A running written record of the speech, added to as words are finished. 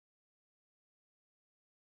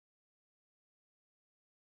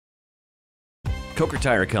Coker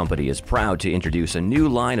Tire Company is proud to introduce a new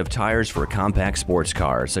line of tires for compact sports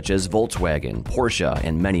cars such as Volkswagen, Porsche,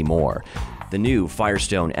 and many more. The new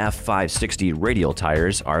Firestone F560 Radial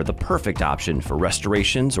tires are the perfect option for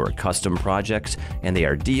restorations or custom projects, and they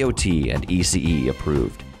are DOT and ECE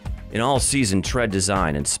approved. An all-season tread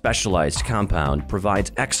design and specialized compound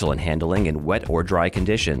provides excellent handling in wet or dry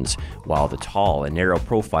conditions, while the tall and narrow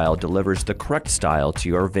profile delivers the correct style to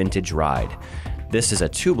your vintage ride. This is a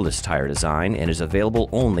tubeless tire design and is available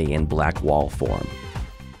only in blackwall form.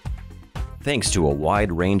 Thanks to a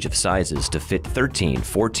wide range of sizes to fit 13,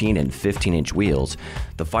 14, and 15-inch wheels,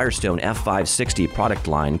 the Firestone F560 product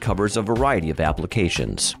line covers a variety of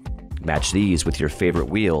applications. Match these with your favorite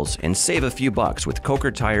wheels and save a few bucks with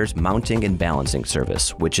Coker Tire's mounting and balancing service,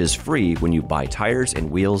 which is free when you buy tires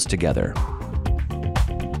and wheels together.